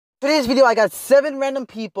Today's video, I got 7 random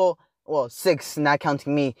people, well, 6, not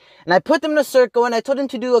counting me, and I put them in a circle and I told them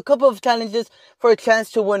to do a couple of challenges for a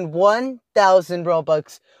chance to win 1,000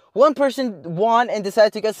 Robux. One person won and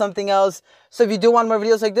decided to get something else. So if you do want more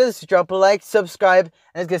videos like this, drop a like, subscribe,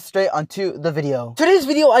 and let's get straight onto the video. Today's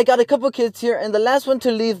video, I got a couple kids here, and the last one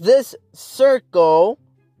to leave this circle,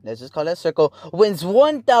 let's just call it a circle, wins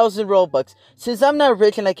 1,000 Robux. Since I'm not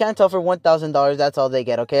rich and I can't offer $1,000, that's all they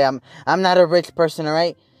get, okay? I'm not a rich person,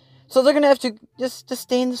 alright? So they're gonna have to just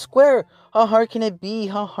stay in the square. How hard can it be?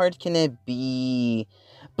 How hard can it be?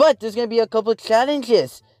 But there's gonna be a couple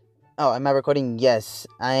challenges. Oh, am I recording? Yes,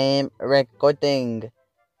 I am recording.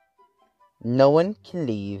 No one can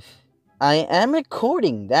leave. I am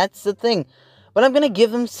recording. That's the thing. But I'm gonna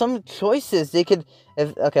give them some choices. They could,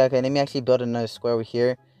 okay. Let me actually build another square over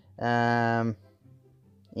here. And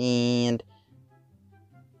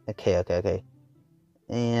okay.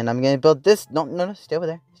 And I'm gonna build this. No, stay over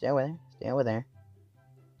there. Stay over there.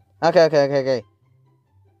 Okay.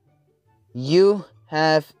 You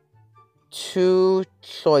have 2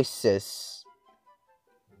 choices.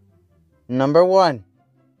 Number 1,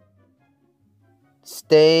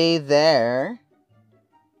 stay there,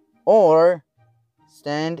 or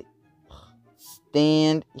stand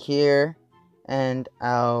here and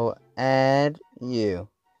I'll add you.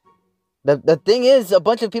 The thing is, a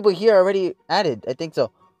bunch of people here already added. I think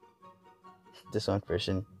so. This one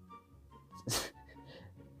person.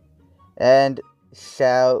 And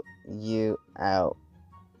shout you out.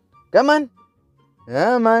 Come on.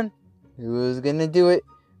 Who's gonna do it?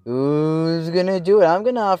 I'm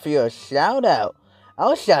gonna offer you a shout out.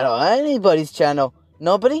 I'll shout out anybody's channel.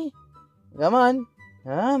 Nobody? Come on.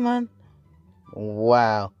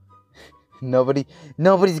 Wow.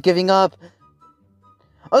 Nobody's giving up.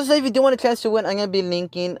 Also, if you do want a chance to win, I'm gonna be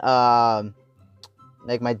linking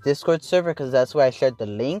like my Discord server, because that's where I shared the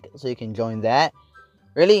link, so you can join that.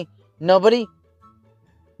 Really? Nobody?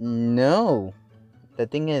 No. The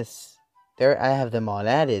thing is, there I have them all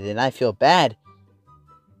added, and I feel bad.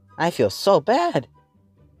 I feel so bad.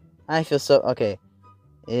 Okay.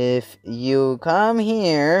 If you come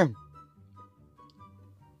here,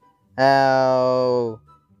 what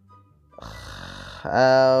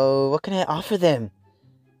can I offer them?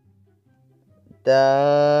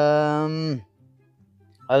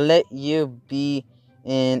 I'll let you be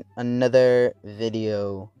in another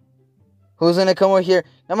video. Who's gonna come over here?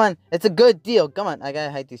 Come on, it's a good deal. Come on, I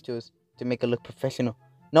gotta hide these tools to make it look professional.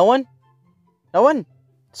 No one?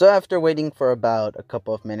 So after waiting for about a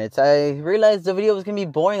couple of minutes, I realized the video was gonna be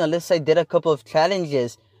boring unless I did a couple of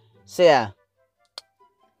challenges. So yeah,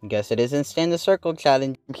 guess it isn't stay in the circle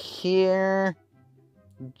challenge. Here,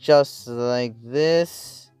 just like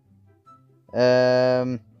this.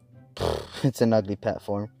 It's an ugly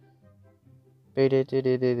platform. Come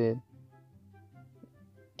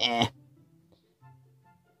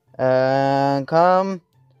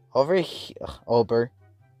over here.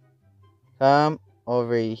 Come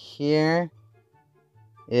over here.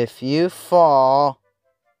 If you fall,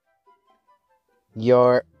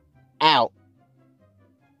 you're out.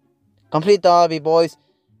 Complete the obby, boys.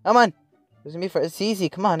 Come on. It's easy.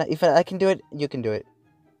 Come on. If I can do it, you can do it.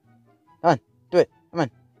 Come on. Do it. Come on.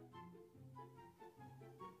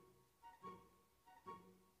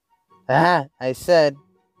 I said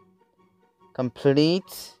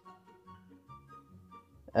complete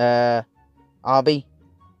obby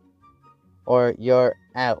or you're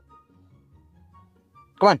out.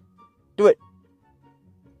 Come on. Do it.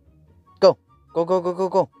 Go.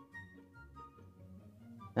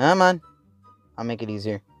 Come on. I'll make it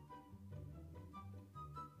easier.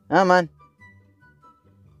 Come on.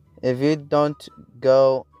 If you don't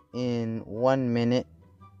go in 1 minute,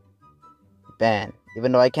 ban.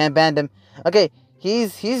 Even though I can't ban them. Okay,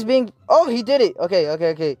 he's being... Oh, he did it.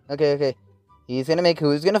 Okay. He's gonna make...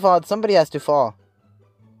 Who's gonna fall? Somebody has to fall.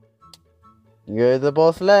 You're the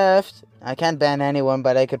both left. I can't ban anyone,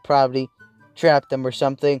 but I could probably trap them or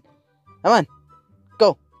something. Come on.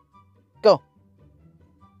 Go.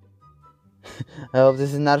 I hope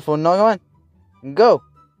this is not full. No, come on. Go.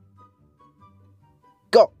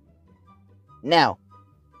 Now.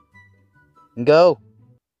 Go.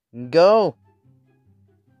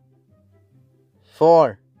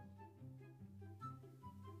 4.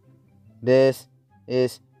 This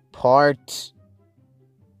is part.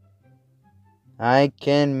 I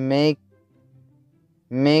can make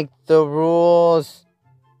the rules.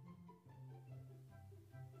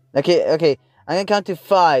 Okay. I'm gonna count to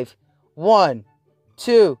 5. 1,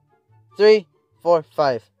 2, 3, 4,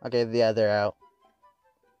 5. Okay, yeah, they're out.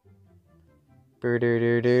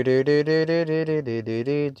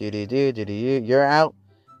 You're out.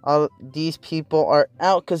 All these people are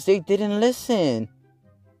out because they didn't listen.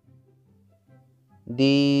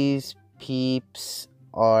 These peeps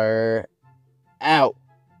are out.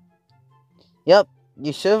 Yep,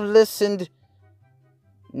 you should have listened.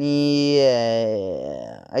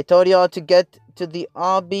 Yeah, I told y'all to get to the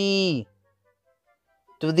obby.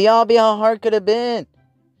 To the obby, how hard could it have been?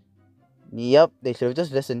 Yep, they should have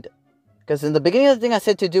just listened. Because in the beginning of the thing, I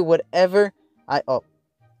said to do whatever I... Oh.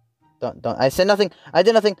 Don't. I said nothing. I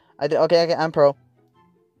did nothing. Okay, I'm pro.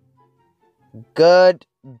 Good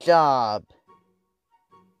job.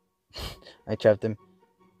 I trapped him.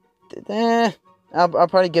 I'll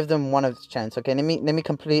probably give them one of the chance. Okay, let me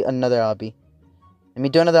complete another obby. Let me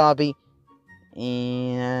do another obby.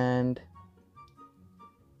 And...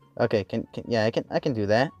 Okay, I can do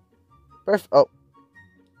that. Perfect. Oh.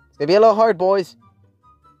 It's gonna be a little hard, boys.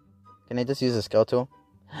 Can I just use a skill tool?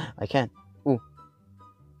 I can. Ooh.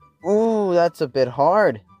 Ooh, that's a bit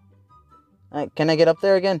hard. Can I get up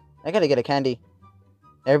there again? I gotta get a candy.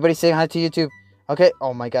 Everybody say hi to YouTube. Okay.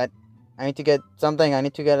 Oh my god. I need to get something. I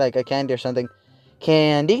need to get like a candy or something.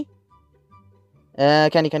 Candy?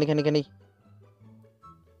 Candy.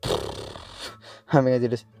 How am I gonna do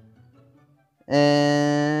this?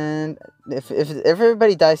 And if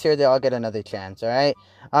everybody dies here, they all get another chance. All right.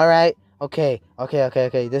 Okay.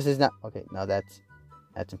 This is not okay. No, that's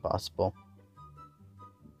impossible.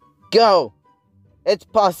 Go. It's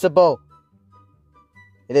possible.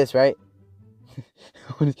 It is, right?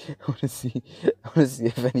 I want to see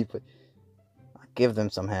if anybody. I'll give them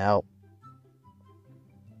some help.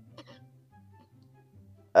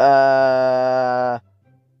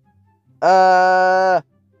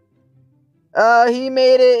 He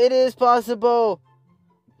made it. It is possible.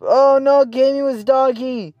 Oh no, Gaming was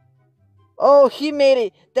doggy. Oh, he made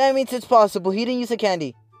it. That means it's possible. He didn't use a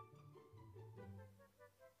candy.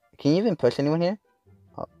 Can you even push anyone here?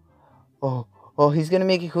 Oh, he's gonna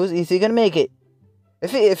make it. Is he gonna make it?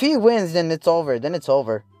 If he wins, then it's over.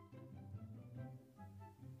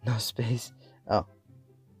 No space. Oh.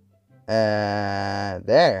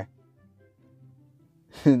 There.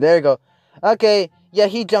 There you go. Okay. Yeah,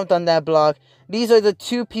 he jumped on that block. These are the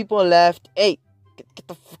two people left. Hey, get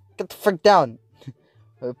the frick down.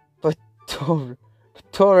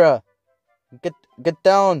 Patora. Get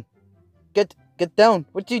down. Get down.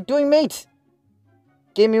 What you doing, mate?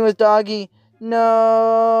 Gaming with doggy.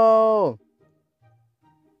 No.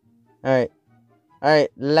 Alright.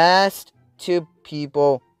 Last two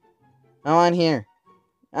people. I'm on here.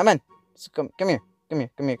 I'm in. Come here.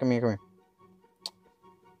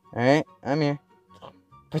 Alright, I'm here.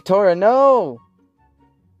 Patora, no!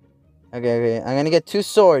 Okay. I'm gonna get two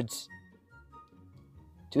swords.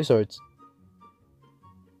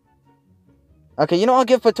 Okay, you know, I'll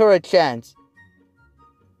give Patora a chance.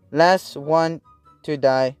 Last one to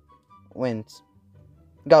die wins.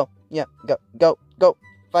 Go. Yeah, go.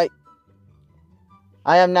 Fight.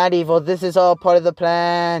 I am not evil. This is all part of the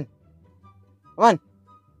plan. Come on.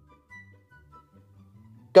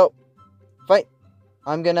 Go. Fight.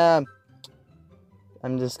 I'm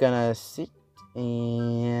just gonna sit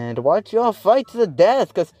and watch y'all fight to the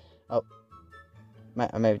death. Cause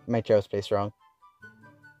my chair was placed wrong.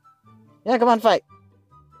 Yeah, come on, fight.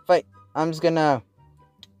 I'm just gonna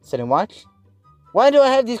sit and watch. Why do I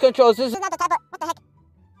have these controls? This is not the type of... What the heck?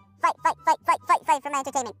 Fight for my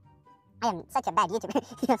entertainment. I am such a bad YouTuber.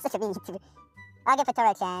 I'm such a mean YouTuber. I'll give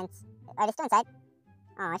Patora a chance. Are they still inside?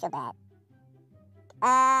 Oh, I feel bad.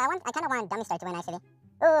 I kind of want Dummy Star to win, actually.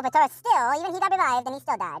 Ooh, Patora still, even he got revived, and he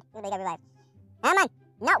still died. He got revived. Come on!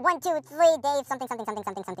 Not 1, 2, 3, Dave, something. Fight. And also,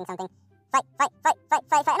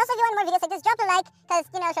 if you want more videos like this, drop a like, because,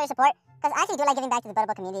 you know, show your support. Because I actually do like giving back to the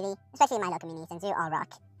Buttable community, especially my little community, since you all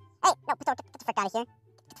rock. Hey, no, Patora, get the frick out of here.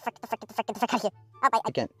 Get the frick out of here. Oh,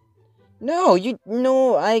 I can't.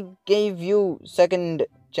 No, I gave you second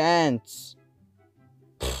chance.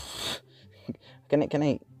 Can I?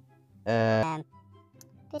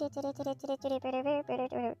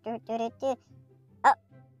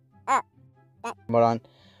 Hold on.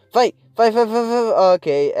 Fight.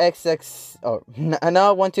 Okay, XX. Oh,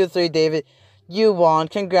 no, 1, 2, 3, David. You won.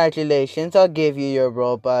 Congratulations. I'll give you your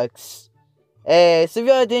Robux. Hey, so if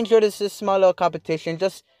y'all did enjoy this small little competition,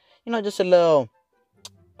 just a little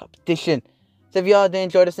competition. So if y'all did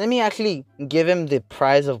enjoy this, let me actually give him the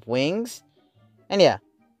prize of wings. And yeah.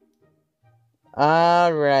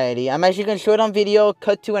 Alrighty. I'm actually going to show it on video.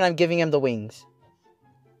 Cut to when I'm giving him the wings.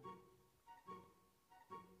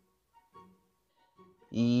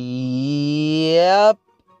 Yep.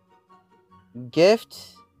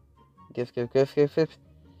 Gift.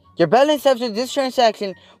 Your balance after this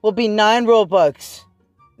transaction will be 9 Robux.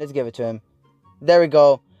 Let's give it to him. There we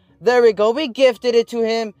go. There we go. We gifted it to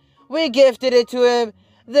him.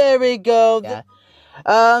 There we go. Yeah.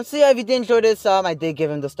 So yeah, if you did enjoy this, I did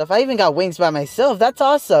give him the stuff. I even got wings by myself. That's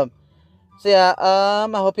awesome. So yeah, I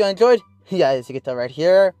hope you enjoyed. Yeah, as you can tell right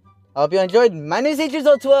here. I hope you enjoyed. My name is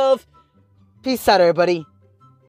Adrian12. Peace out, everybody.